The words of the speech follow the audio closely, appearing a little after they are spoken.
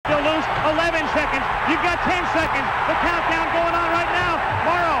10 seconds. The countdown going on right now.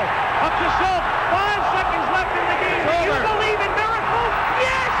 Morrow up to Schultz. 5 seconds left in the game. Do you believe in miracles?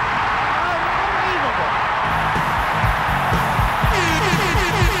 Yes! Unbelievable.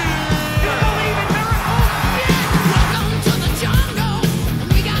 You believe in miracles? Yes! Welcome to the jungle.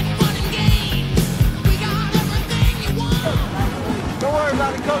 We got fun and games. We got everything you want. Don't worry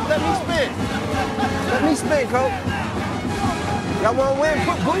about it, Coach. Let me spin. Let me spin, Coach. Y'all want to win?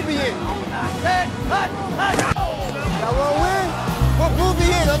 Put Booby in. Y'all want to win? Put Booby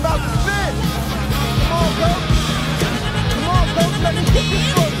in. I'm about to spin. Come on, Coach. Come on, Coach. Let me get this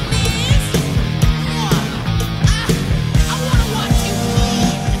one. I wanna watch you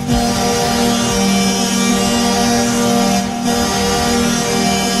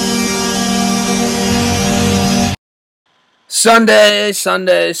Sunday,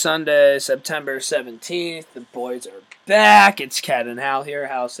 September 17th. The boys are back. It's Cat and Hal here.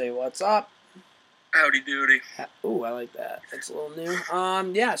 Hal, say what's up. Howdy doody. Ooh, I like that. That's a little new.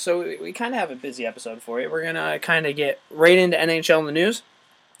 Yeah, so we kind of have a busy episode for you. We're going to kind of get right into NHL in the news.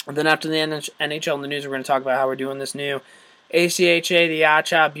 And then after the NHL in the news, we're going to talk about how we're doing this new ACHA, the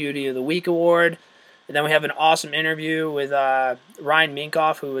ACHA Beauty of the Week Award. And then we have an awesome interview with Ryan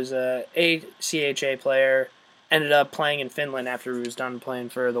Minkoff, who was a ACHA player, ended up playing in Finland after he was done playing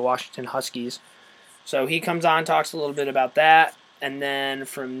for the Washington Huskies. So he comes on, talks a little bit about that, and then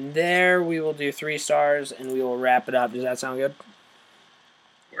from there we will do 3 stars, and we will wrap it up. Does that sound good?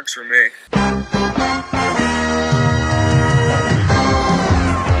 Works for me.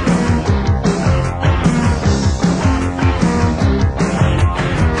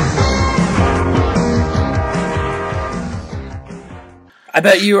 I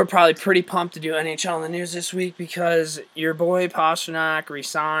bet you were probably pretty pumped to do NHL in the news this week because your boy Pastrnak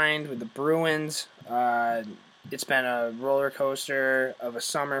re-signed with the Bruins. It's been a roller coaster of a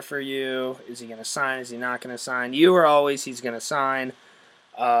summer for you. Is he going to sign? Is he not going to sign? You were always he's going to sign.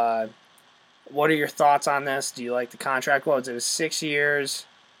 What are your thoughts on this? Do you like the contract? What was it? 6 years?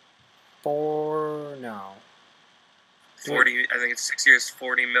 40. I think it's 6 years,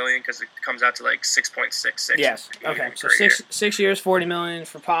 40 million, because it comes out to like 6.66. Yes. Okay. So six years, 40 million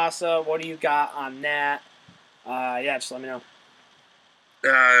for Pasta. What do you got on that? Yeah, just let me know.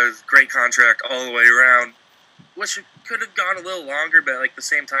 Great contract all the way around. Wish it could have gone a little longer, but like the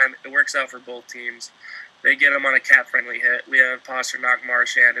same time, it works out for both teams. They get him on a cap-friendly hit. We have Pastrnak,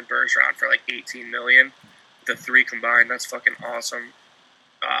 Marchand, and Bergeron for like 18 million. The 3 combined, that's fucking awesome.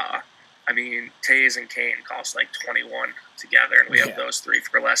 I mean, Taves and Kane cost like 21 together, and we have those 3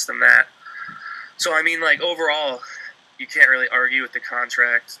 for less than that. So, I mean, like, overall, you can't really argue with the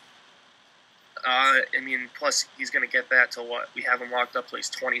contract. I mean, plus, he's going to get that to what? We have him locked up till he's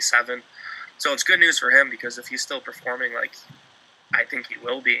 27. So it's good news for him, because if he's still performing like I think he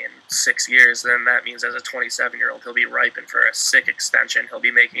will be in 6 years, then that means as a 27-year-old, he'll be ripened for a sick extension. He'll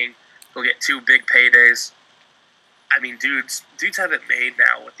get 2 big paydays. I mean, dudes have it made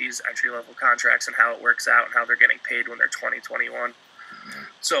now with these entry-level contracts and how it works out and how they're getting paid when they're 2021.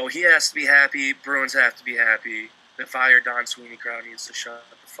 So he has to be happy. Bruins have to be happy. The fired Don Sweeney crowd needs to shut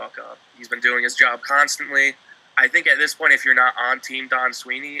the fuck up. He's been doing his job constantly. I think at this point, if you're not on Team Don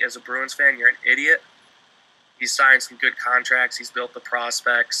Sweeney as a Bruins fan, you're an idiot. He's signed some good contracts. He's built the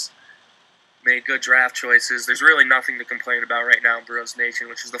prospects, made good draft choices. There's really nothing to complain about right now in Bruins Nation,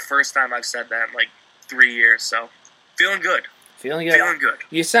 which is the first time I've said that in like 3 years. So feeling good. Feeling good.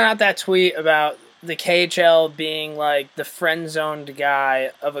 You sent out that tweet about the KHL being like the friend-zoned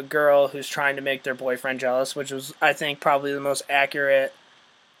guy of a girl who's trying to make their boyfriend jealous, which was, I think, probably the most accurate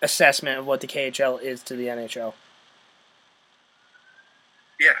assessment of what the KHL is to the NHL.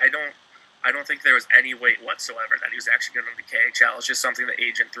 Yeah, I don't think there was any weight whatsoever that he was actually going to the KHL. It's just something the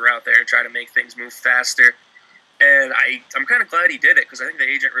agent threw out there to try to make things move faster. And I'm kind of glad he did it, because I think the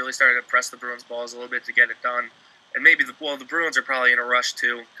agent really started to press the Bruins' balls a little bit to get it done. And maybe the Bruins are probably in a rush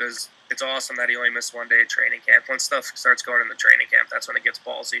too, because it's awesome that he only missed 1 day of training camp. When stuff starts going in the training camp, that's when it gets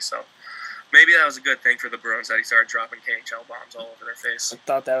ballsy. So maybe that was a good thing for the Bruins that he started dropping KHL bombs all over their face. I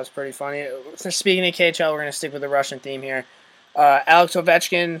thought that was pretty funny. Speaking of KHL, we're going to stick with the Russian theme here. Alex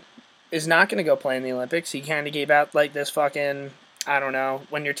Ovechkin is not going to go play in the Olympics. He kind of gave out like this fucking, I don't know,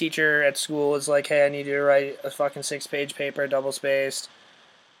 when your teacher at school is like, hey, I need you to write a fucking 6-page paper, double-spaced,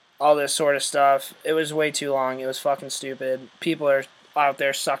 all this sort of stuff. It was way too long. It was fucking stupid. People are out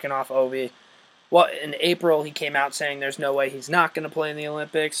there sucking off Ovi. Well, in April, he came out saying there's no way he's not going to play in the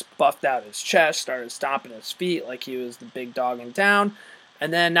Olympics, buffed out his chest, started stomping his feet like he was the big dog in town.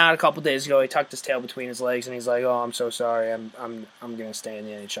 And then not a couple days ago, he tucked his tail between his legs and he's like, "Oh, I'm so sorry. I'm going to stay in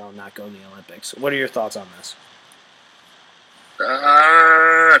the NHL and not go to the Olympics." What are your thoughts on this?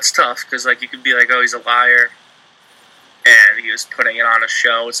 It's tough because like you could be like, oh, he's a liar, and he was putting it on a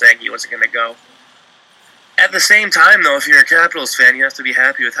show saying he wasn't going to go. At the same time, though, if you're a Capitals fan, you have to be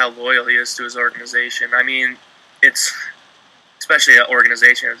happy with how loyal he is to his organization. I mean, it's especially an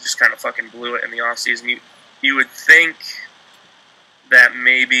organization that just kind of fucking blew it in the offseason. You would think that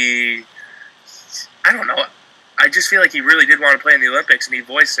maybe, I don't know, I just feel like he really did want to play in the Olympics, and he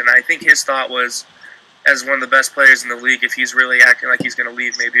voiced it. And I think his thought was, as one of the best players in the league, if he's really acting like he's going to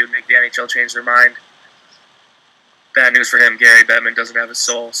leave, maybe it would make the NHL change their mind. Bad news for him, Gary Bettman doesn't have a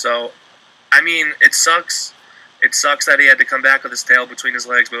soul. So, I mean, it sucks. It sucks that he had to come back with his tail between his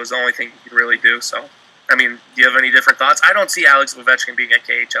legs, but it was the only thing he could really do. So, I mean, do you have any different thoughts? I don't see Alex Ovechkin being a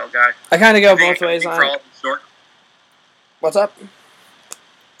KHL guy. I kind of go both ways on it. What's up?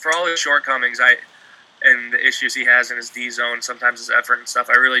 For all his shortcomings, and the issues he has in his D zone, sometimes his effort and stuff,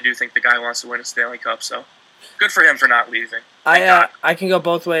 I really do think the guy wants to win a Stanley Cup. So, good for him for not leaving. I can go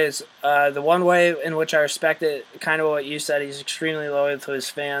both ways. The one way in which I respect it, kind of what you said, he's extremely loyal to his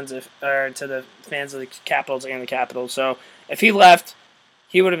fans, or to the fans of the Capitals and the Capitals. So if he left,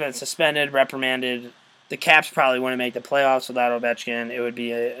 he would have been suspended, reprimanded. The Caps probably wouldn't make the playoffs without Ovechkin. It would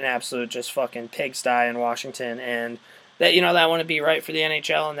be an absolute just fucking pigsty in Washington, and that that wouldn't be right for the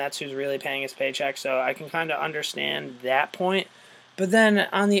NHL, and that's who's really paying his paycheck. So I can kind of understand that point. But then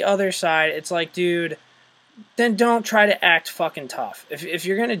on the other side, it's like, dude, then don't try to act fucking tough. If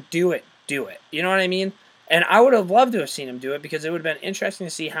you're going to do it, do it. You know what I mean? And I would have loved to have seen him do it because it would have been interesting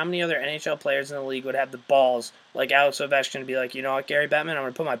to see how many other NHL players in the league would have the balls, like Alex Ovechkin, to be like, you know what, Gary Bettman, I'm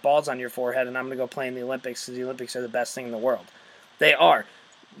going to put my balls on your forehead and I'm going to go play in the Olympics because the Olympics are the best thing in the world. They are.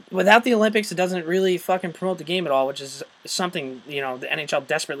 Without the Olympics, it doesn't really fucking promote the game at all, which is something, the NHL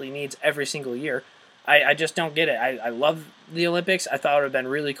desperately needs every single year. I just don't get it. I love the Olympics. I thought it would have been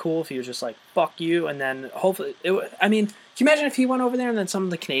really cool if he was just like, fuck you, and then hopefully can you imagine if he went over there and then some of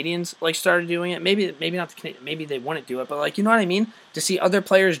the Canadians started doing it? Maybe not the Canadians, maybe they wouldn't do it, but you know what I mean? To see other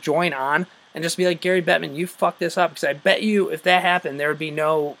players join on and just be like, Gary Bettman, you fucked this up, because I bet you if that happened, there would be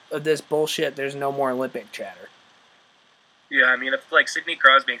no of this bullshit. There's no more Olympic chatter. Yeah, I mean, if Sidney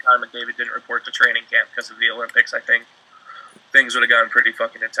Crosby and Connor McDavid didn't report to training camp because of the Olympics, I think things would have gotten pretty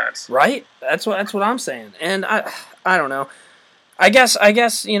fucking intense. Right? That's what I'm saying. And I don't know. I guess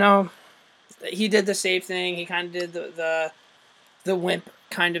he did the safe thing. He kind of did the wimp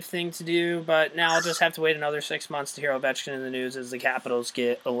kind of thing to do, but now I'll just have to wait another 6 months to hear Ovechkin in the news as the Capitals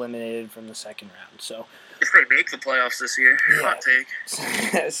get eliminated from the second round. So if they make the playoffs this year, hot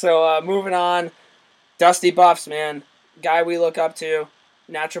take. So moving on, Dusty Buffs, man. Guy we look up to,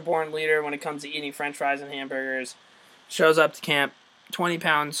 natural-born leader when it comes to eating french fries and hamburgers. Shows up to camp 20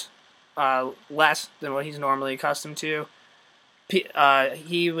 pounds less than what he's normally accustomed to.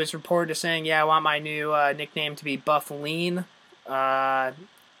 He was reported as saying, yeah, I want my new nickname to be Buff Lean.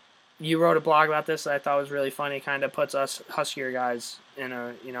 You wrote a blog about this that I thought was really funny. It kind of puts us huskier guys in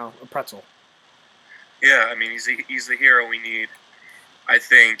a pretzel. Yeah, I mean, he's the hero we need. I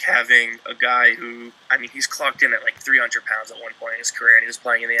think having a guy who, he's clocked in at 300 pounds at one point in his career, and he was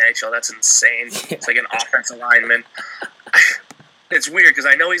playing in the NHL. That's insane. It's like an offensive lineman. It's weird because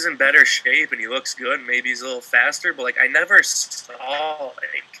I know he's in better shape and he looks good. Maybe he's a little faster, but I never saw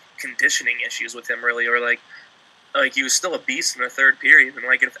conditioning issues with him really, or he was still a beast in the third period. And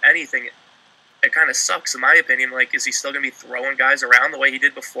if anything, it kind of sucks in my opinion. Is he still gonna be throwing guys around the way he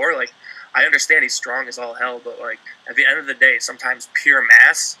did before? I understand he's strong as all hell, but at the end of the day, sometimes pure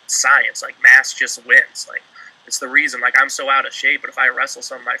mass, science, mass just wins. It's the reason. I'm so out of shape, but if I wrestle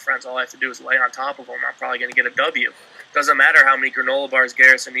some of my friends, all I have to do is lay on top of them. I'm probably going to get a W. Doesn't matter how many granola bars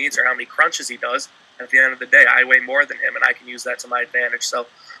Garrison eats or how many crunches he does. At the end of the day, I weigh more than him, and I can use that to my advantage. So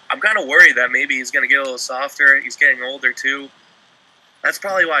I'm kind of worried that maybe he's going to get a little softer. He's getting older too. That's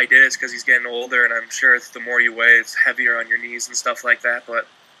probably why he did it, is because he's getting older, and I'm sure the more you weigh, it's heavier on your knees and stuff like that. But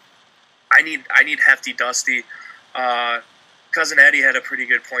I need hefty Dusty. Cousin Eddie had a pretty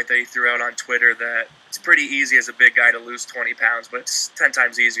good point that he threw out on Twitter, that it's pretty easy as a big guy to lose 20 pounds, but it's 10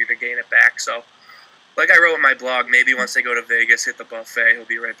 times easier to gain it back. So, like I wrote in my blog, maybe once they go to Vegas, hit the buffet, he'll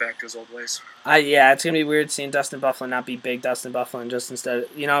be right back to his old ways. Yeah, it's going to be weird seeing Dustin Byfuglien not be big Dustin Byfuglien, just instead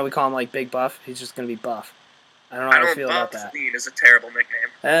of, we call him Big Buff. He's just going to be Buff. I don't know how I feel about that. Lean is a terrible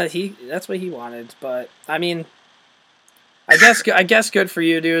nickname. That's what he wanted, but I guess good for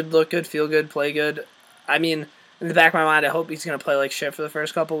you, dude. Look good, feel good, play good. In the back of my mind, I hope he's going to play like shit for the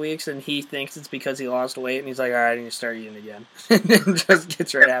first couple weeks, and he thinks it's because he lost weight, and he's like, all right, I need to start eating again. And then just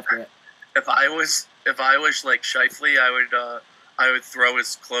gets right after it. If I was Scheifele, I would throw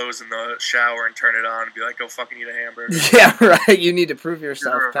his clothes in the shower and turn it on and be like, go fucking eat a hamburger. Yeah, right. You need to prove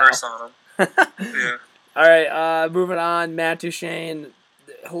yourself, reverse on him. Yeah. All right, moving on. Matt Duchene,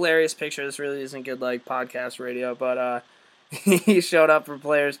 hilarious picture. This really isn't good like podcast radio, but he showed up for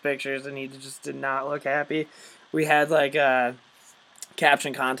players' pictures and he just did not look happy. We had like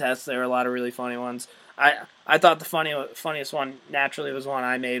caption contests. There were a lot of really funny ones. I thought the funniest one naturally was one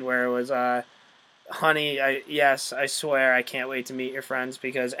I made where it was honey, I swear I can't wait to meet your friends,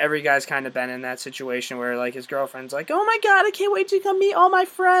 because every guy's kind of been in that situation where like his girlfriend's like, oh my god, I can't wait to come meet all my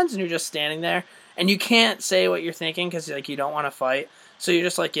friends, and you're just standing there and you can't say what you're thinking because like you don't want to fight, so you're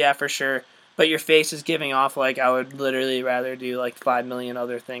just like, yeah, for sure, but your face is giving off like I would literally rather do like 5 million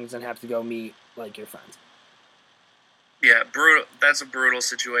other things than have to go meet like your friends. Yeah, brutal. That's a brutal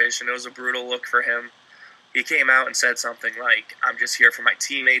situation. It was a brutal look for him. He came out and said something like, I'm just here for my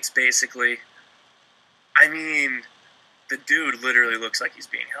teammates, basically. I mean, the dude literally looks like he's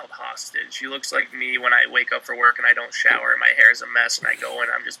being held hostage. He looks like me when I wake up for work and I don't shower and my hair's a mess and I go in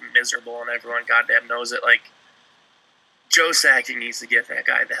and I'm just miserable and everyone goddamn knows it. Like, Joe Sakic needs to get that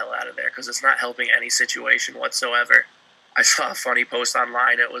guy the hell out of there because it's not helping any situation whatsoever. I saw a funny post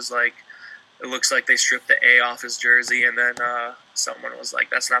online. It was like, it looks like they stripped the A off his jersey, and then someone was like,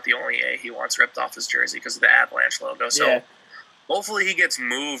 that's not the only A he wants ripped off his jersey because of the Avalanche logo. So Yeah. hopefully he gets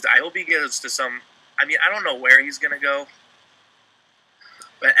moved. I hope he gets to some... I mean, I don't know where he's going to go,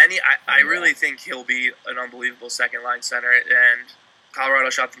 but I really think he'll be an unbelievable second-line center, and Colorado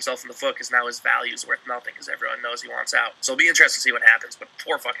shot themselves in the foot because now his value's worth nothing because everyone knows he wants out. So it'll be interesting to see what happens, but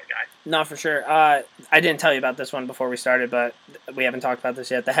poor fucking guy. No, for sure. I didn't tell you about this one before we started, but we haven't talked about this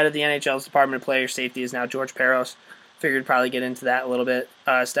yet. The head of the NHL's Department of Player Safety is now George Peros. Figured probably get into that a little bit.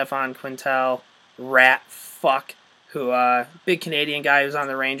 Stefan Quintel, rat fuck, who big Canadian guy who's on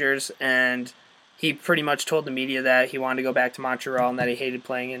the Rangers, and he pretty much told the media that he wanted to go back to Montreal and that he hated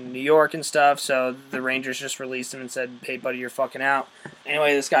playing in New York and stuff, so the Rangers just released him and said, hey, buddy, you're fucking out.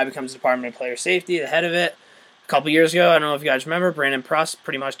 Anyway, this guy becomes Department of Player Safety, the head of it. A couple years ago, I don't know if you guys remember, Brandon Pruss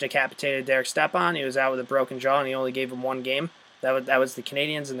pretty much decapitated Derek Stepan. He was out with a broken jaw, and he only gave him one game. That was the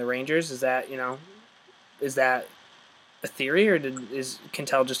Canadians and the Rangers. Is that a theory, or is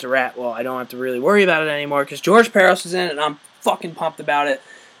Quintel just a rat? Well, I don't have to really worry about it anymore because George Peros is in it, and I'm fucking pumped about it.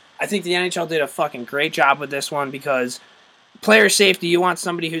 I think the NHL did a fucking great job with this one because player safety, you want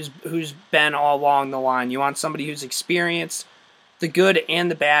somebody who's been all along the line. You want somebody who's experienced the good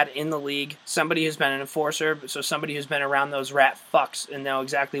and the bad in the league, somebody who's been an enforcer, so somebody who's been around those rat fucks and know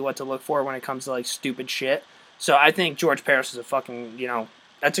exactly what to look for when it comes to like stupid shit. So I think George Peros is a fucking,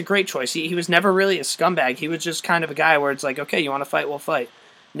 that's a great choice. He was never really a scumbag. He was just kind of a guy where it's like, okay, you want to fight, we'll fight.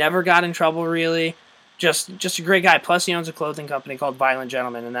 Never got in trouble really. Just a great guy. Plus, he owns a clothing company called Violent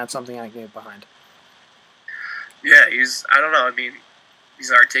Gentleman, and that's something I can get behind. Yeah, I don't know, I mean,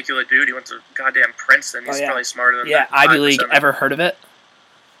 he's an articulate dude. He went to goddamn Princeton. He's probably smarter than... Yeah, Ivy League. Ever heard of it?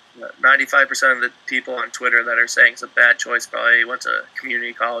 95% of the people on Twitter that are saying it's a bad choice probably went to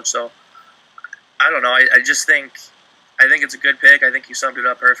community college, so I don't know. I think it's a good pick. I think you summed it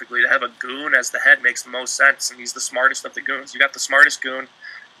up perfectly. To have a goon as the head makes the most sense, and he's the smartest of the goons. You got the smartest goon.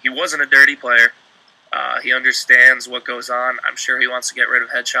 He wasn't a dirty player. He understands what goes on. I'm sure he wants to get rid of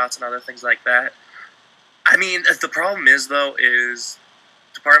headshots and other things like that. I mean, the problem is, though, is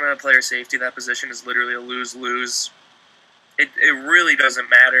Department of Player Safety, that position is literally a lose-lose. It really doesn't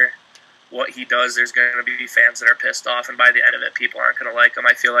matter what he does. There's going to be fans that are pissed off, and by the end of it, people aren't going to like him.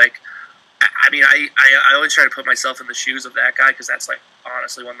 I feel like, I always try to put myself in the shoes of that guy because that's, like,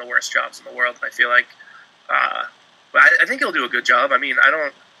 honestly one of the worst jobs in the world. And I feel like, but I think he'll do a good job. I mean, I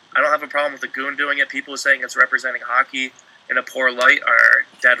don't have a problem with the goon doing it. People saying it's representing hockey in a poor light are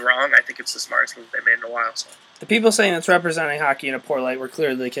dead wrong. I think it's the smartest move they made in a while. So. The people saying it's representing hockey in a poor light were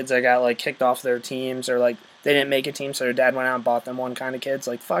clearly the kids that got like kicked off their teams, or like they didn't make a team, so their dad went out and bought them one kind of kids.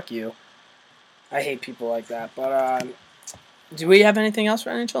 Like, fuck you. I hate people like that. But do we have anything else for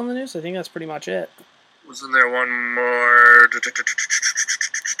NHL in the news? I think that's pretty much it. Wasn't there one more?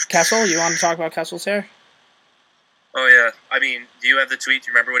 Kessel, you want to talk about Kessel's hair? Oh, yeah. I mean, do you have the tweet? Do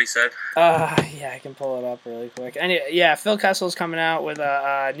you remember what he said? Yeah, I can pull it up really quick. And yeah, Phil Kessel's coming out with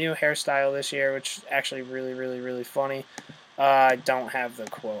a new hairstyle this year, which is actually really, really, really funny. I don't have the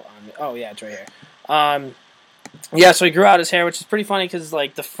quote on me. Oh, yeah, it's right here. Yeah, so he grew out his hair, which is pretty funny because,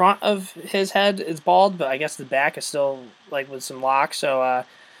 like, the front of his head is bald, but I guess the back is still, like, with some locks. So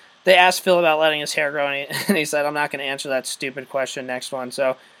they asked Phil about letting his hair grow, and he said, I'm not going to answer that stupid question. Next one.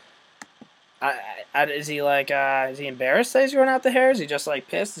 So... is he embarrassed that he's growing out the hair? Is he just like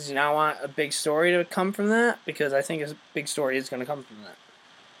pissed? Does he not want a big story to come from that? Because I think his big story is going to come from that.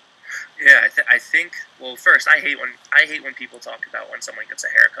 Yeah, I think. Well, first, I hate when people talk about when someone gets a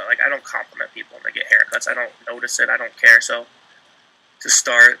haircut. Like, I don't compliment people when they get haircuts. I don't notice it. I don't care. So to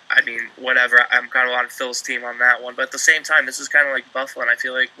start. I mean, whatever. I'm kind of on Phil's team on that one. But at the same time, this is kind of like Buffalo, and I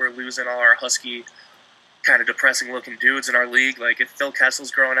feel like we're losing all our husky, kind of depressing-looking dudes in our league. Like, if Phil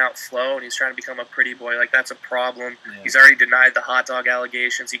Kessel's growing out Flo and he's trying to become a pretty boy, like, that's a problem. Yeah. He's already denied the hot dog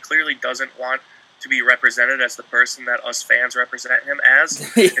allegations. He clearly doesn't want to be represented as the person that us fans represent him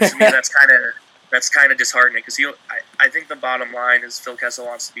as. Yeah. And to me, that's kind of disheartening, because I think the bottom line is Phil Kessel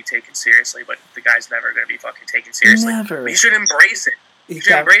wants to be taken seriously, but the guy's never going to be fucking taken seriously. Never. But he should embrace it. He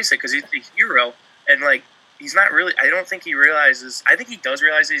should embrace it, because he's the hero, and, like, he's not really, I don't think he realizes, I think he does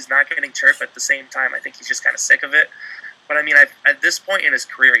realize that he's not getting chirped, but at the same time, I think he's just kind of sick of it. But, I mean, at this point in his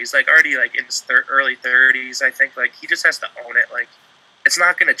career, he's, like, already, like, in his early 30s, I think. Like, he just has to own it. Like, it's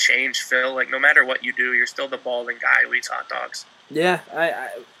not going to change, Phil. Like, no matter what you do, you're still the balding guy who eats hot dogs. Yeah,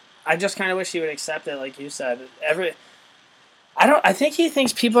 I just kind of wish he would accept it, like you said. I think he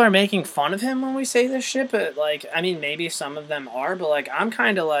thinks people are making fun of him when we say this shit, but, like, I mean, maybe some of them are, but, like, I'm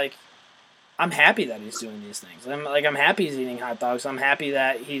kind of, like, I'm happy that he's doing these things. I'm happy he's eating hot dogs. I'm happy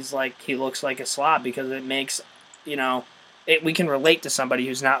that he's, like, he looks like a slob, because it makes, you know, we can relate to somebody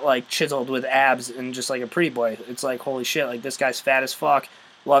who's not, like, chiseled with abs and just, like, a pretty boy. It's like, holy shit, like, this guy's fat as fuck,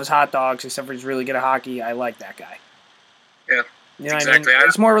 loves hot dogs, except for he's really good at hockey. I like that guy. Yeah. You know exactly. What I mean?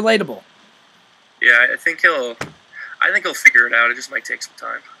 It's more relatable. Yeah, I think he'll figure it out. It just might take some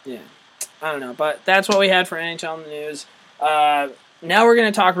time. Yeah. I don't know, but that's what we had for NHL in the news. Now we're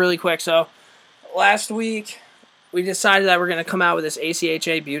going to talk really quick. So, last week, we decided that we're going to come out with this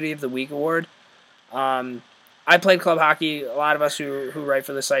ACHA Beauty of the Week award. I played club hockey. A lot of us who write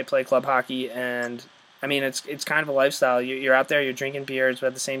for the site play club hockey, and I mean, it's kind of a lifestyle. You're out there, you're drinking beers, but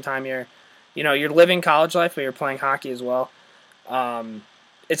at the same time, you're living college life, but you're playing hockey as well.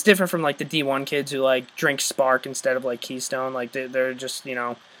 It's different from, like, the D1 kids who, like, drink Spark instead of, like, Keystone. Like, they're just, you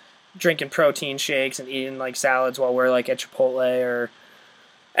know, drinking protein shakes and eating, like, salads while we're, like, at Chipotle or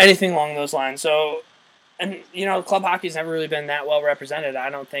anything along those lines. So, and, you know, club hockey's never really been that well represented, I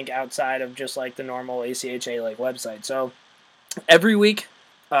don't think, outside of just, like, the normal ACHA, like, website. So, every week,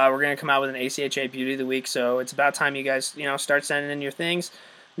 we're going to come out with an ACHA Beauty of the Week. So, it's about time you guys, you know, start sending in your things.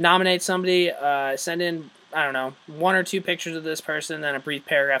 Nominate somebody, send in, I don't know, 1 or 2 pictures of this person, then a brief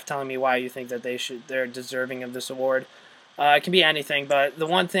paragraph telling me why you think that they're deserving of this award. It can be anything, but the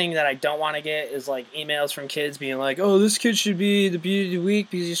one thing that I don't want to get is, like, emails from kids being like, oh, this kid should be the Beauty of the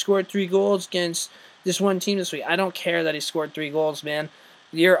Week because he scored 3 goals against this one team this week. I don't care that he scored 3 goals, man.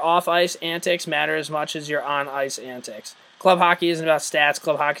 Your off-ice antics matter as much as your on-ice antics. Club hockey isn't about stats.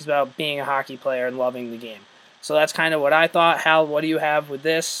 Club hockey is about being a hockey player and loving the game. So that's kind of what I thought. Hal, what do you have with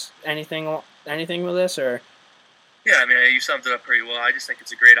this? Anything with this, or? Yeah, I mean, you summed it up pretty well. I just think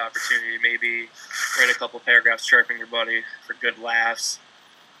it's a great opportunity. Maybe write a couple paragraphs chirping your buddy for good laughs.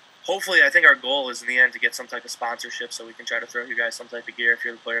 Hopefully, I think our goal is in the end to get some type of sponsorship so we can try to throw you guys some type of gear if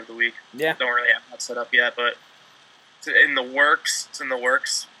you're the player of the week. Yeah. Don't really have that set up yet, but it's in the works. It's in the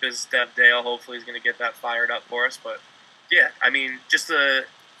works. Biz Dev Dale hopefully is going to get that fired up for us. But yeah, I mean, just a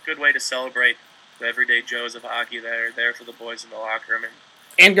good way to celebrate the everyday Joes of hockey that are there for the boys in the locker room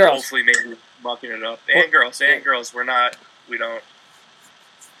and girls. Hopefully, maybe mucking it up. And girls. We don't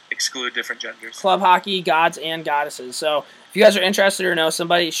exclude different genders. Club hockey, gods and goddesses. So if you guys are interested or know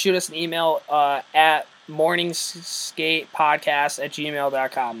somebody, shoot us an email at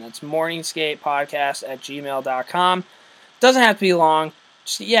morningskatepodcast@gmail.com. That's morningskatepodcast@gmail.com. Doesn't have to be long.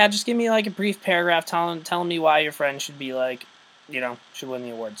 Just give me, like, a brief paragraph telling me why your friend should be, like, you know, should win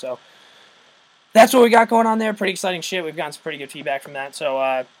the award. So that's what we got going on there. Pretty exciting shit. We've gotten some pretty good feedback from that.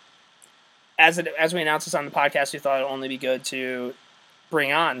 So as we announced this on the podcast, we thought it would only be good to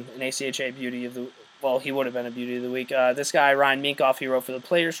bring on an ACHA Beauty of the Week. Well, he would have been a Beauty of the Week. This guy, Ryan Minkoff, he wrote for the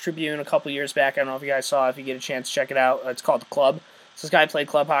Players Tribune a couple years back. I don't know if you guys saw it. If you get a chance, check it out. It's called The Club. So this guy played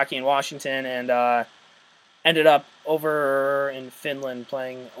club hockey in Washington and ended up over in Finland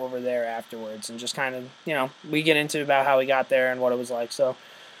playing over there afterwards. And just kind of, you know, we get into about how he got there and what it was like. So,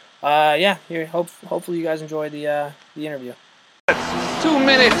 hopefully you guys enjoyed the interview. 2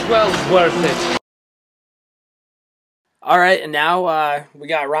 minutes, well worth it. All right, and now we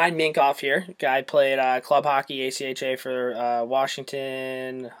got Ryan Minkoff here. Guy played club hockey, ACHA for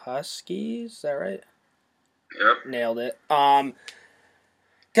Washington Huskies. Is that right? Yep. Nailed it. Guy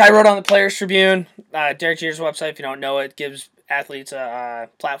wrote on the Players Tribune. Derek Jeter's website, if you don't know it, gives athletes a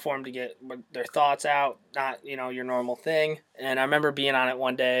platform to get their thoughts out, not, you know, your normal thing. And I remember being on it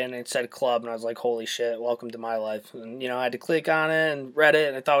one day, and it said club, and I was like, holy shit, welcome to my life. And, you know, I had to click on it and read it,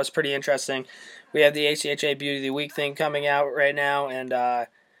 and I thought it was pretty interesting. We have the ACHA Beauty of the Week thing coming out right now, and,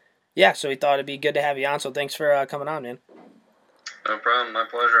 so we thought it'd be good to have you on, so thanks for coming on, man. No problem, my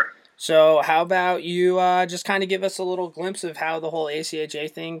pleasure. So how about you just kind of give us a little glimpse of how the whole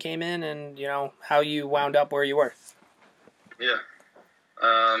ACHA thing came in and, how you wound up where you were? Yeah.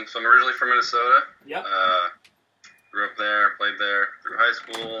 So I'm originally from Minnesota. Yep. Grew up there, played there through high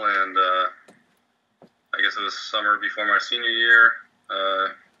school, and I guess it was summer before my senior year.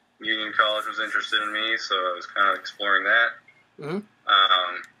 Union College was interested in me, so I was kind of exploring that. Mm-hmm.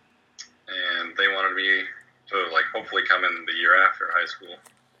 And they wanted me to, hopefully come in the year after high school.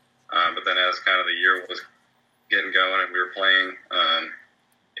 But then as kind of the year was getting going and we were playing,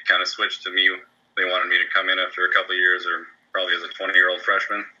 it kind of switched to me. They wanted me to come in after a couple of years, or probably as a 20-year-old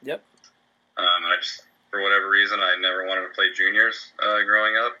freshman. Yep. And I just, for whatever reason, I never wanted to play juniors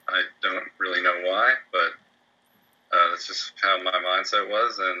growing up. I don't really know why, but that's just how my mindset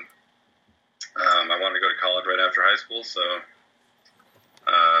was. And I wanted to go to college right after high school, so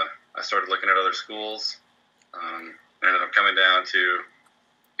I started looking at other schools. Ended up coming down to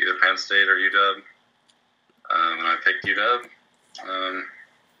either Penn State or UW, and I picked UW.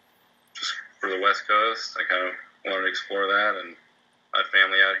 Just for the West Coast, I kind of wanted to explore that, and I had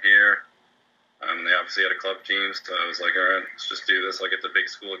family out here. They obviously had a club team, so I was like, all right, let's just do this. I'll get the big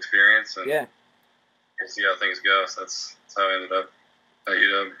school experience, and we'll see how things go. So that's how I ended up at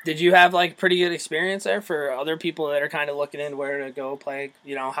UW. Did you have pretty good experience there for other people that are kind of looking in where to go play,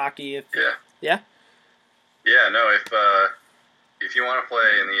 hockey? Yeah. Yeah. No. If you want to play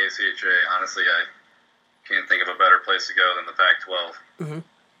in the ACHA, honestly, I can't think of a better place to go than the Pac-12. Mm-hmm.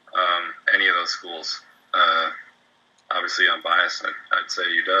 Any of those schools. Obviously, I'm biased. I'd say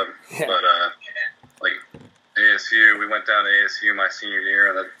UW, but ASU. We went down to ASU my senior year,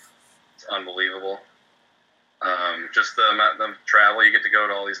 and that's unbelievable. Just the travel, you get to go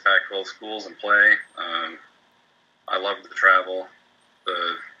to all these Pac-12 schools and play. I love the travel.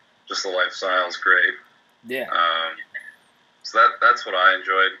 Just the lifestyle is great. Yeah. So that's what I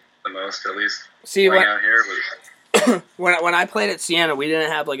enjoyed the most, at least. See, playing out here was when I played at Siena, we didn't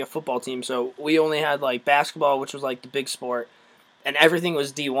have a football team, so we only had basketball, which was the big sport, and everything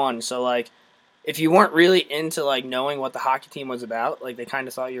was D1. So if you weren't really into knowing what the hockey team was about, they kind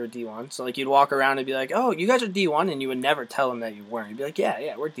of thought you were D1. So you'd walk around and be like, "Oh, you guys are D1," and you would never tell them that you weren't. You'd be like,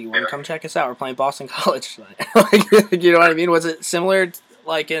 "Yeah, we're D1. Yeah. Come check us out. We're playing Boston College." You know what I mean? Was it similar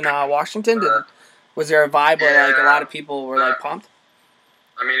in Washington? Was there a vibe where a lot of people were pumped?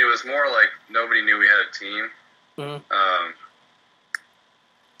 I mean, it was more nobody knew we had a team. Mm-hmm.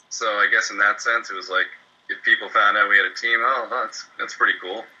 So I guess in that sense, it was if people found out we had a team, that's pretty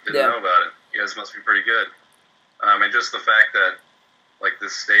cool. Didn't know about it. You guys must be pretty good. And just the fact that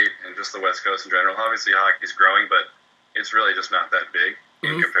this state and just the West Coast in general, obviously hockey's growing, but it's really just not that big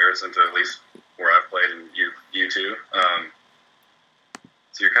in comparison to at least where I've played in U2.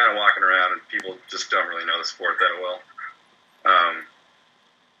 So you're kind of walking around and people just don't really know the sport that well.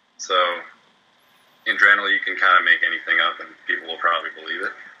 So in general, you can kind of make anything up and people will probably believe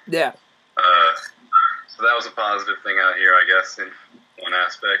it. Yeah. So that was a positive thing out here, I guess, in one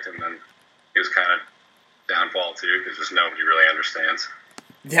aspect, and then it was kind of downfall too, because just nobody really understands.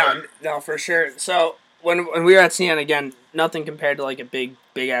 Yeah, no, for sure. So when we were at Siena, again, nothing compared to a big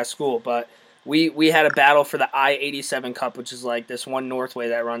ass school, but we had a battle for the I-87 Cup, which is this one Northway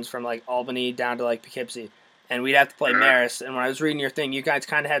that runs from Albany down to Poughkeepsie, and we'd have to play Marist. And when I was reading your thing, you guys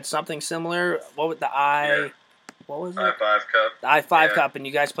kind of had something similar. What was what was it? I-5 Cup. The I-5 Cup, and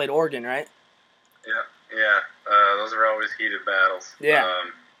you guys played Oregon, right? Yeah. Those are always heated battles. Yeah.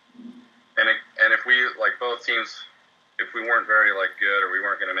 And if we both teams, if we weren't very good or we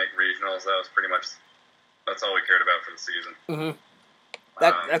weren't going to make regionals, that's all we cared about for the season. Mm-hmm.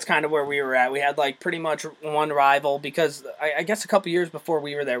 That's kind of where we were at. We had pretty much one rival because I guess a couple years before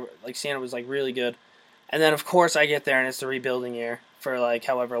we were there, Siena was really good, and then of course I get there and it's the rebuilding year for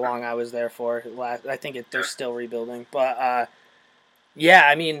however long I was there for. I think they're still rebuilding, but yeah,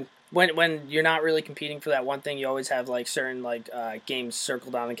 I mean. When you're not really competing for that one thing, you always have certain games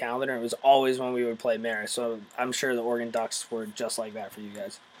circled on the calendar. It was always when we would play Marist, so I'm sure the Oregon Ducks were just like that for you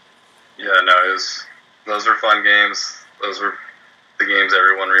guys. Yeah, no, those were fun games. Those were the games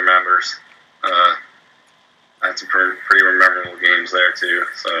everyone remembers. I had some pretty memorable games there too.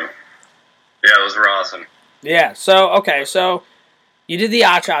 So yeah, those were awesome. Yeah. So you did the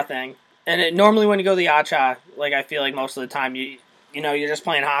ACHA thing, and normally when you go to the ACHA, I feel most of the time you're just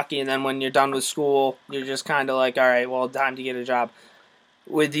playing hockey, and then when you're done with school, you're just kind of all right, well, time to get a job.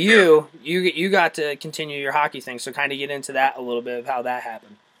 With you got to continue your hockey thing, so kind of get into that a little bit of how that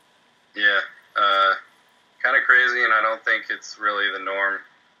happened. Yeah, kind of crazy, and I don't think it's really the norm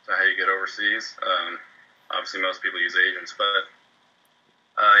to how you get overseas. Obviously, most people use agents, but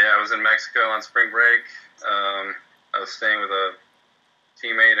I was in Mexico on spring break. I was staying with a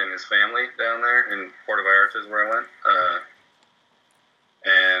teammate and his family down there in Puerto Vallarta is where I went.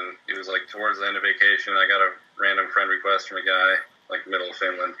 And it was like towards the end of vacation, I got a random friend request from a guy, like middle of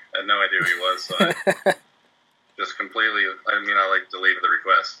Finland. I had no idea who he was, so I just completely, I like deleted the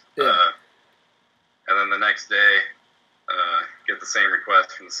request. Yeah. And then the next day, get the same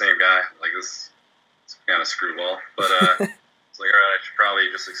request from the same guy. Like, this is kind of screwball. But it's like, all right, I should probably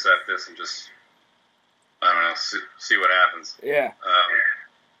just accept this and just, I don't know, see what happens. Yeah.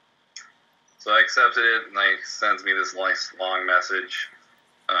 So I accepted it, and he sends me this nice long message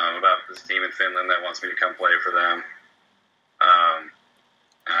about this team in Finland that wants me to come play for them.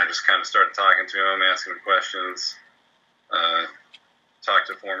 And I just kind of started talking to him, asking him questions, talked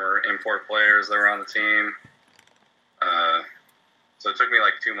to former import players that were on the team. So it took me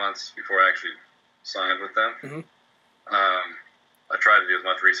like 2 months before I actually signed with them. Mm-hmm. I tried to do as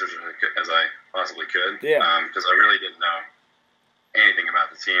much research as I possibly could, because I really didn't know anything about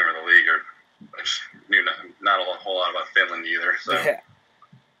the team or the league, or I just knew not a whole lot about Finland either. So,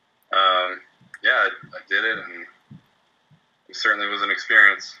 I did it, and it certainly was an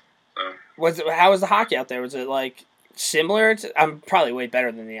experience. So. How was the hockey out there? Was it like similar to? I'm probably way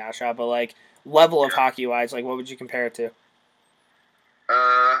better than the ACHA, but like level of hockey wise, like what would you compare it to?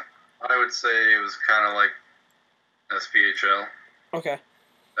 I would say it was kind of like SPHL. Okay.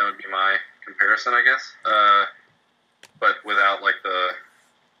 That would be my comparison, I guess. But without like the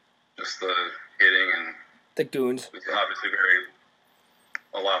hitting and the goons. It's obviously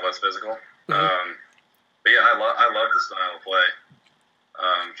a lot less physical. Mm-hmm. But yeah, I love the style of play.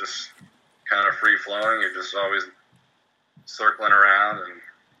 Just kind of free flowing. You're just always circling around,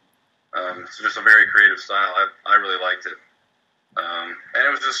 and it's just a very creative style. I really liked it. And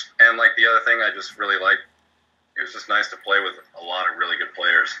it was like the other thing I just really liked, it was just nice to play with a lot of really good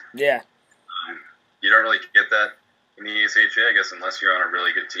players. Yeah. You don't really get that in the ACHA, I guess, unless you're on a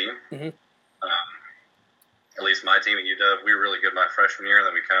really good team. Mm-hmm. At least my team at UW, we were really good my freshman year, and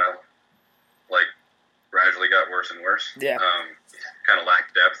then we kind of like gradually got worse and worse. Yeah. Kind of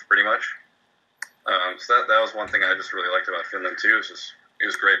lacked depth, pretty much. So that was one thing I just really liked about Finland too. It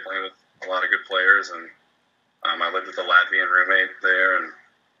was great playing with a lot of good players, and I lived with a Latvian roommate there, and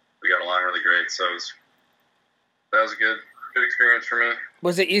we got along really great. So that was a good experience for me.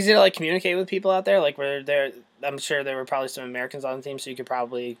 Was it easy to like communicate with people out there? Like, were there? I'm sure there were probably some Americans on the team, so you could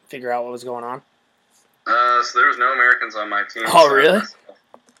probably figure out what was going on. So there was no Americans on my team. Oh, really?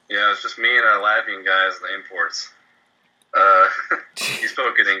 Yeah, it was just me and a Latvian guy as the imports. He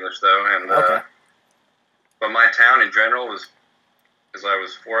spoke good English though, and okay. But my town in general was, because I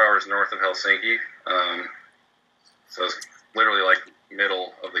was 4 hours north of Helsinki, so it's literally like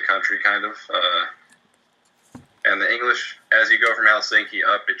middle of the country, kind of. And the English, as you go from Helsinki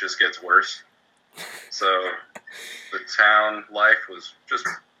up, it just gets worse. So the town life was just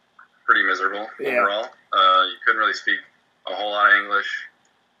pretty miserable overall. You couldn't really speak a whole lot of English.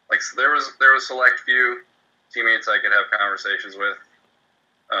 Like, so there was a select few teammates I could have conversations with.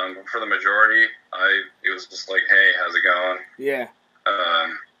 But for the majority, it was just like, hey, how's it going? Yeah.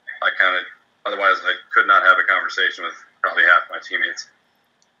 Otherwise I could not have a conversation with probably half my teammates.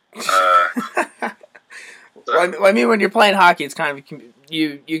 Well, I mean, when you're playing hockey, it's kind of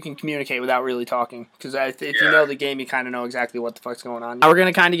you can communicate without really talking, because if you know the game, you kind of know exactly what the fuck's going on. Now we're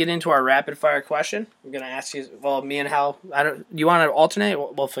gonna kind of get into our rapid fire question. We're gonna ask you. Well, me and Hal. You want to alternate?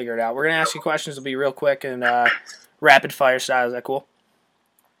 We'll figure it out. We're gonna ask you questions. It'll be real quick and rapid fire style. Is that cool?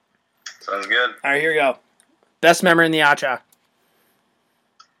 Sounds good. All right, here we go. Best memory in the ACHA.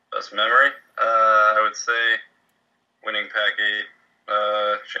 Best memory? I would say winning Pac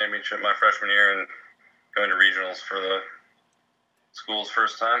 8 championship my freshman year and going to regionals for the school's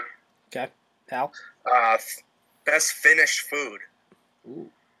first time. Okay. Hal? Best Finnish food. Ooh.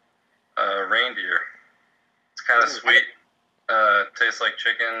 Reindeer. It's kind of sweet. Tastes like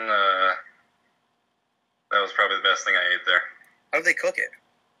chicken. That was probably the best thing I ate there. How do they cook it?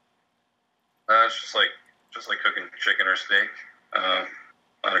 It's just like cooking chicken or steak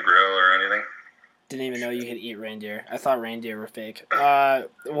on a grill or anything. Didn't even know you could eat reindeer. I thought reindeer were fake.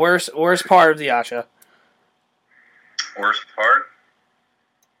 Worst part of the ACHA. Worst part?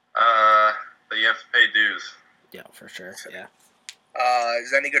 That you have to pay dues. Yeah, for sure. Yeah.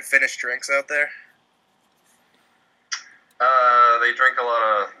 Is there any good Finnish drinks out there? They drink a lot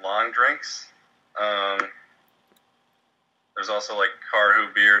of long drinks. There's also like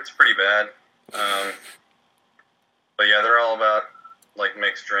Karhu beer. It's pretty bad. But yeah, they're all about like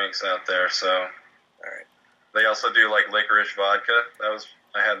mixed drinks out there. So, all right. They also do like licorice vodka.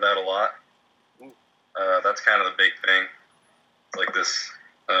 I had that a lot. That's kind of the big thing. It's like this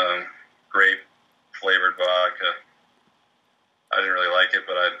grape flavored vodka. I didn't really like it,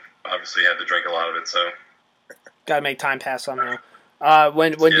 but I obviously had to drink a lot of it, so. Gotta make time pass somehow. Yeah.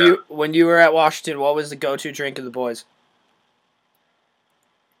 When you were at Washington, what was the go-to drink of the boys?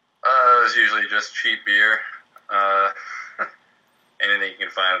 It was usually just cheap beer. Anything you can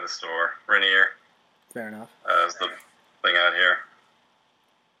find at the store. Rainier. Fair enough. Is the thing out here.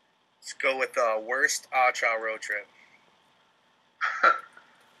 Let's go with worst ACHA road trip. It's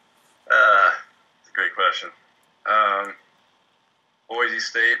a great question. Boise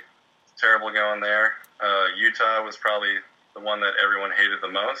State, terrible going there. Utah was probably the one that everyone hated the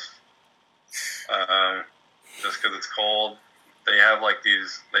most. Just because it's cold. They have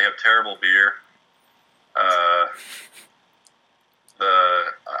they have terrible beer.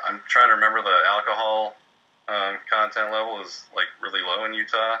 I'm trying to remember the alcohol content level is like really low in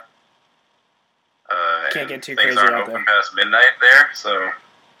Utah. Can't get too things crazy aren't out open there. past midnight there, so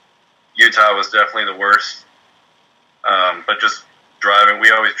Utah was definitely the worst. But just driving, we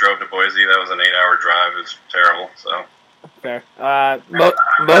always drove to Boise. That was an 8-hour drive. It was terrible. So Fair.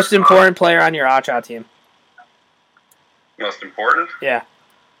 Most important player on your ACHA team? most important. Yeah.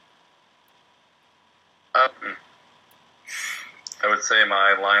 I would say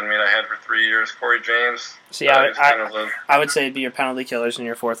my line mate I had for 3 years, Corey James. See, he was kind of I would say it'd be your penalty killers and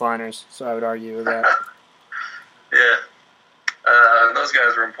your fourth liners, so I would argue with that. yeah. Those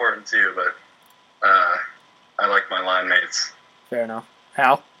guys were important too, but I like my line mates. Fair enough.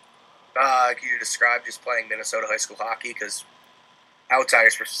 Hal? Can you describe just playing Minnesota high school hockey? Because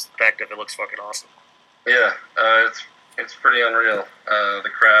outsider's perspective, it looks fucking awesome. Yeah, it's pretty unreal. The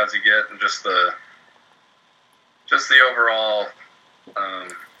crowds you get and just the overall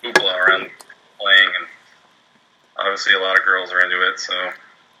hoopla around playing, and obviously a lot of girls are into it, so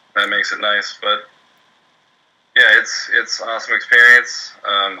that makes it nice. But yeah, it's awesome experience.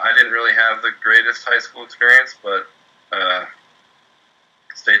 I didn't really have the greatest high school experience, but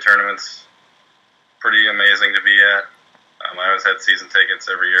state tournaments pretty amazing to be at. I always had season tickets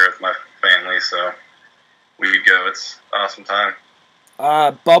every year with my family, so we would go. It's an awesome time.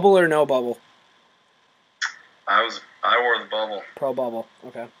 Bubble or no bubble? I wore the bubble, Pro bubble.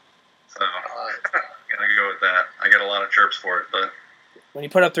 Okay. so gotta go with that. I get a lot of chirps for it, but When you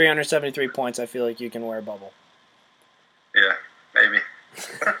put up 373 points, I feel like you can wear a bubble. yeah, maybe.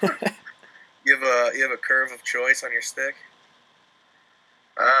 You have a curve of choice on your stick?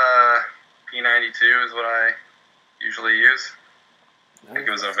 P92 is what I usually use. I think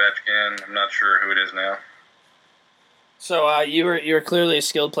it was Ovechkin. I'm not sure who it is now. So you were clearly a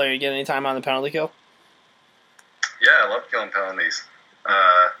skilled player. You get any time on the penalty kill? Yeah, I love killing penalties.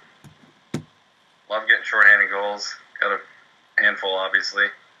 Love getting shorthanded goals. Got a handful, obviously,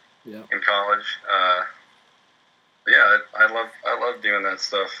 Yeah. in college. But yeah, I love doing that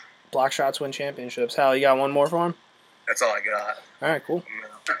stuff. Block shots win championships. Hal, you got one more for him? That's all I got. All right, cool.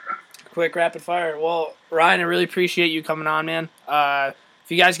 Quick rapid fire. Well, Ryan, I really appreciate you coming on, man. If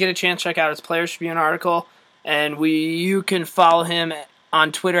you guys get a chance, check out his Players Tribune article, and you can follow him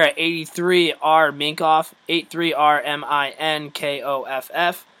on Twitter at 83R Minkoff, 83R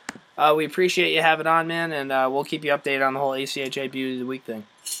Minkoff. We appreciate you having on, man, and we'll keep you updated on the whole ACHA Beauty of the Week thing.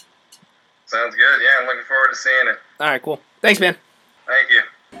 Sounds good. Yeah, I'm looking forward to seeing it. All right, cool. Thanks, man. Thank you.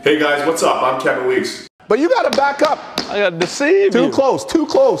 Hey guys, what's up? I'm Kevin Weeks. But you got to back up. I got to deceive Too you. close, too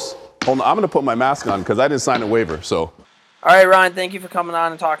close. Hold on, I'm going to put my mask on because I didn't sign a waiver, so. All right, Ryan, thank you for coming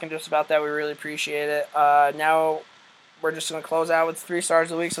on and talking to us about that. We really appreciate it. Now we're just going to close out with 3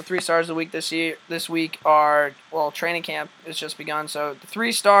 stars of the week. So 3 stars of the week this week are, well, training camp has just begun. So the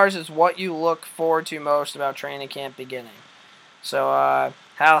 3 stars is what you look forward to most about training camp beginning. So,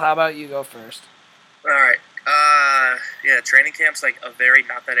 Hal, how about you go first? All right. Yeah, training camp's like a very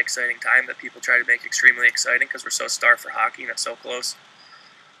not that exciting time that people try to make extremely exciting because we're so starved for hockey and it's so close.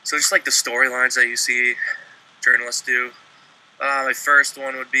 So just like the storylines that you see journalists do. My first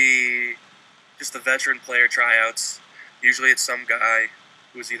one would be just the veteran player tryouts. Usually it's some guy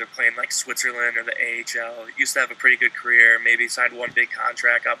who's either playing like Switzerland or the AHL. Used to have a pretty good career, maybe signed one big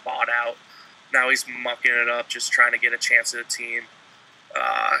contract, got bought out. Now he's mucking it up, just trying to get a chance at a team.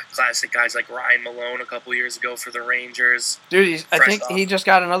 Classic guys like Ryan Malone a couple years ago for the Rangers. Dude, I think off. he just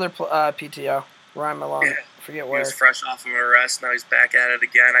got another PTO. Ryan Malone. Yeah. Forget He where. was fresh off of arrest. Now he's back at it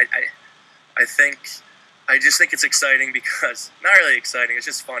again. I just think it's exciting because, not really exciting, it's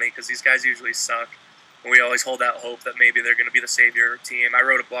just funny because these guys usually suck. And we always hold out hope that maybe they're going to be the savior of the team. I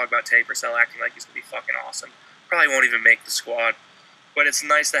wrote a blog about Teddy Purcell acting like he's going to be fucking awesome. Probably won't even make the squad. But it's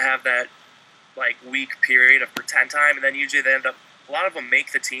nice to have that like week period of pretend time, and then usually they end up, a lot of them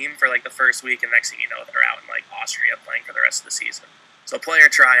make the team for like the first week, and next thing you know, they're out in like Austria playing for the rest of the season. So player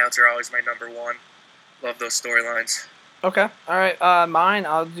tryouts are always my number one. Love those storylines. Okay. All right. Mine.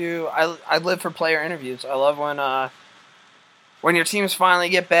 I live for player interviews. I love when your teams finally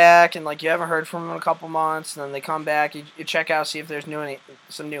get back and like you haven't heard from them in a couple months, and then they come back. You check out, see if there's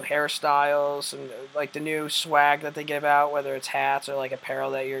some new hairstyles, some like the new swag that they give out, whether it's hats or like apparel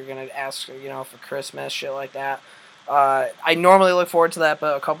that you're gonna ask, for Christmas, shit like that. I normally look forward to that,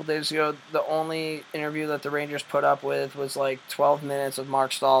 but a couple days ago, the only interview that the Rangers put up with was like 12 minutes of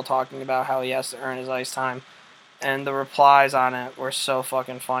Mark Stahl talking about how he has to earn his ice time. And the replies on it were so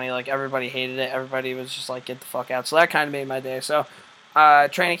fucking funny. Like, everybody hated it. Everybody was just like, get the fuck out. So that kind of made my day. So,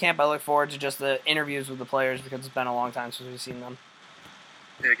 training camp, I look forward to just the interviews with the players because it's been a long time since we've seen them.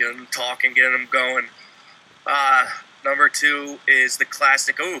 Yeah, getting them talking, getting them going. Number 2 is the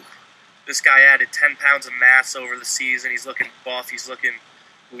classic, this guy added 10 pounds of mass over the season. He's looking buff. He's looking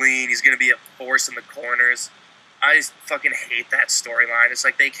lean. He's going to be a force in the corners. I just fucking hate that storyline. It's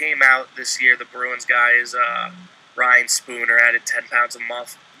like they came out this year, the Bruins guy is Ryan Spooner, added 10 pounds of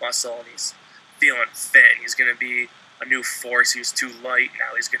muscle, and he's feeling fit. He's going to be a new force. He was too light.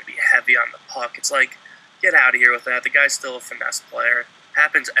 Now he's going to be heavy on the puck. It's like, get out of here with that. The guy's still a finesse player.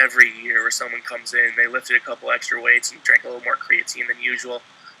 Happens every year where someone comes in, they lifted a couple extra weights and drank a little more creatine than usual.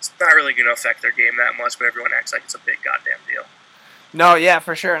 It's not really going to affect their game that much, but everyone acts like it's a big goddamn deal. No, yeah,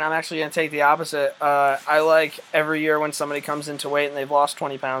 for sure, and I'm actually going to take the opposite. I like every year when somebody comes into weight and they've lost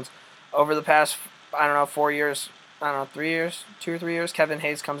 20 pounds. Over the past, 4 years, 3 years, 2 or 3 years, Kevin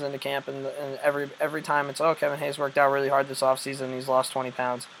Hayes comes into camp, and every time it's, Kevin Hayes worked out really hard this offseason and he's lost 20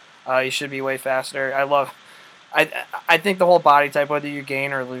 pounds. He should be way faster. I think the whole body type, whether you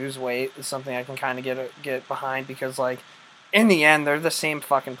gain or lose weight, is something I can kind of get behind because, like, in the end, they're the same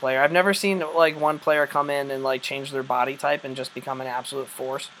fucking player. I've never seen, like, one player come in and, like, change their body type and just become an absolute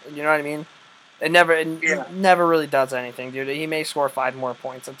force. You know what I mean? It never really does anything, dude. He may score 5 more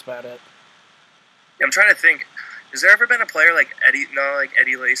points. That's about it. I'm trying to think. Has there ever been a player like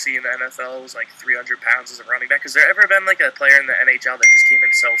Eddie Lacy in the NFL was like 300 pounds as a running back? Has there ever been like a player in the NHL that just came in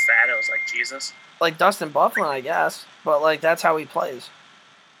so fat it was like Jesus? Like Dustin Bufflin, I guess. But, like, that's how he plays.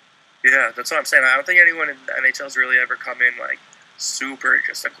 Yeah, that's what I'm saying. I don't think anyone in the NHL has really ever come in, like, super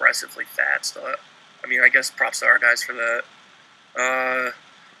just aggressively fat. So, I mean, I guess props to our guys for that.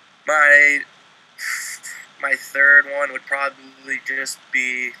 My third one would probably just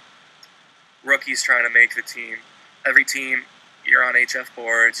be rookies trying to make the team. Every team, you're on HF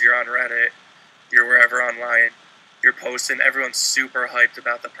boards, you're on Reddit, you're wherever online, you're posting. Everyone's super hyped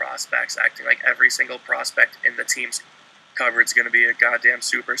about the prospects, acting like every single prospect in the team's cupboard's going to be a goddamn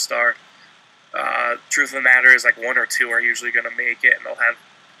superstar. Truth of the matter is, like, 1 or 2 are usually going to make it, and they'll have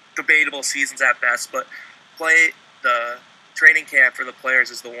debatable seasons at best. But the training camp for the players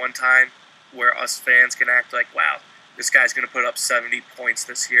is the one time where us fans can act like, wow, this guy's going to put up 70 points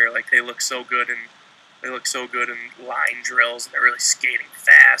this year. Like, they look so good in line drills, and they're really skating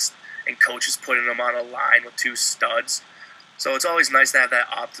fast, and coaches putting them on a line with 2 studs. So it's always nice to have that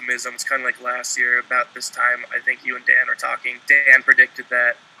optimism. It's kind of like last year about this time. I think you and Dan were talking. Dan predicted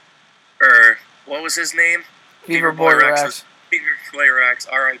that, or what was his name? Fever Boy Rex. Fever Boy Rex,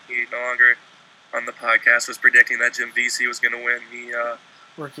 R.I.P., no longer on the podcast, was predicting that Jim Vesey was going to win the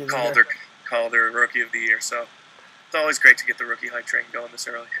Calder Rookie of the Year. So it's always great to get the rookie hype train going this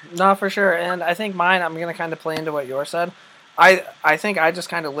early. No, for sure. And I think mine, I'm going to kind of play into what yours said. I think I just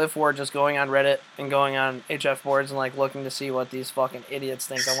kind of live for just going on Reddit and going on HF boards and, like, looking to see what these fucking idiots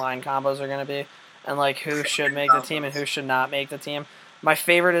think the line combos are going to be and, like, who should make the team and who should not make the team. My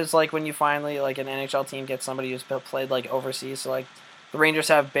favorite is, like, when you finally, like, an NHL team gets somebody who's played, like, overseas. So, like, the Rangers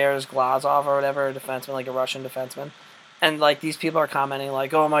have Bears Glazov or whatever, a defenseman, like a Russian defenseman. And, like, these people are commenting,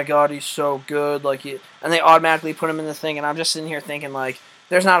 like, oh, my God, he's so good. Like, and they automatically put him in the thing. And I'm just sitting here thinking, like,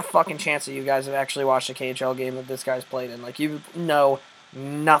 there's not a fucking chance that you guys have actually watched a KHL game that this guy's played in. Like, you know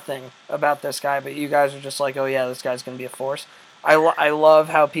nothing about this guy, but you guys are just like, oh, yeah, this guy's going to be a force. I love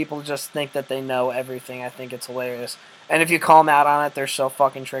how people just think that they know everything. I think it's hilarious. And if you call them out on it, they're so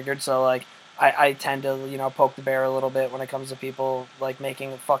fucking triggered. So, like, I tend to, poke the bear a little bit when it comes to people, like,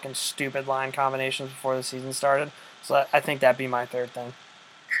 making fucking stupid line combinations before the season started. So I think that'd be my third thing.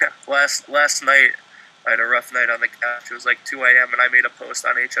 Last night, I had a rough night on the couch. It was like 2 a.m. and I made a post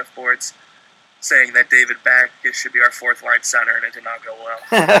on HF boards saying that David Backes should be our 4th-line center, and it did not go well.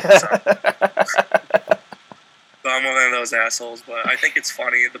 So I'm one of those assholes, but I think it's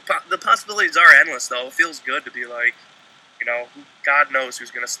funny. The possibilities are endless, though. It feels good to be like, God knows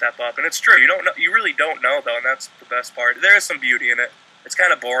who's going to step up. And it's true. You don't know. You really don't know, though, and that's the best part. There is some beauty in it. It's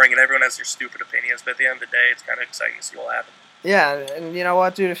kind of boring, and everyone has their stupid opinions, but at the end of the day, it's kind of exciting to see what happens. Yeah, and you know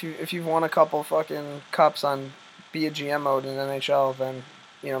what, dude? If you've won a couple fucking cups on be a GM mode in NHL, then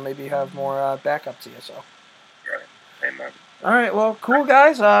maybe you have more backup to you. So. Right. Amen. month. All right, well, cool,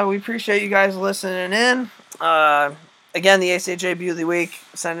 guys. We appreciate you guys listening in. Again, the ACHA Beauty of the Week.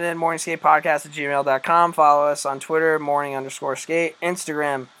 Send it in, morningskatepodcast@gmail.com. Follow us on Twitter, morning_skate.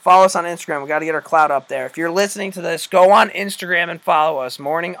 Instagram. Follow us on Instagram. We got to get our clout up there. If you're listening to this, go on Instagram and follow us,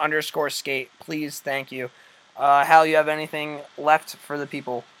 morning_skate. Please, thank you. Hal, you have anything left for the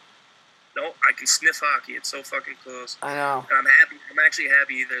people? No, I can sniff hockey. It's so fucking close. I know. And I'm happy. I'm actually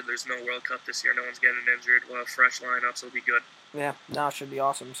happy there's no World Cup this year. No one's getting injured. We'll have fresh lineups. It'll be good. Yeah, no, it should be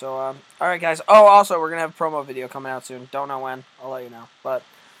awesome. So, all right, guys. Oh, also, we're going to have a promo video coming out soon. Don't know when. I'll let you know. But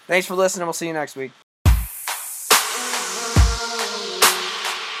thanks for listening. We'll see you next week.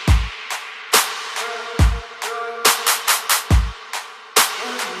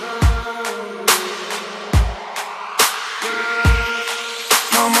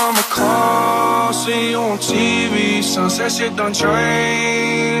 My mama called, see you on TV. Sunset shit done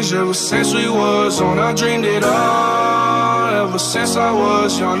changed. Ever since we was on, I dreamed it all. Ever since I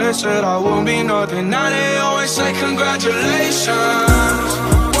was young, they said I wouldn't be nothing. Now they always say congratulations.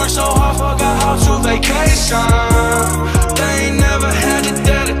 Worked so hard, forgot how to vacation. They ain't never had a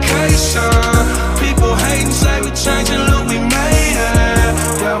day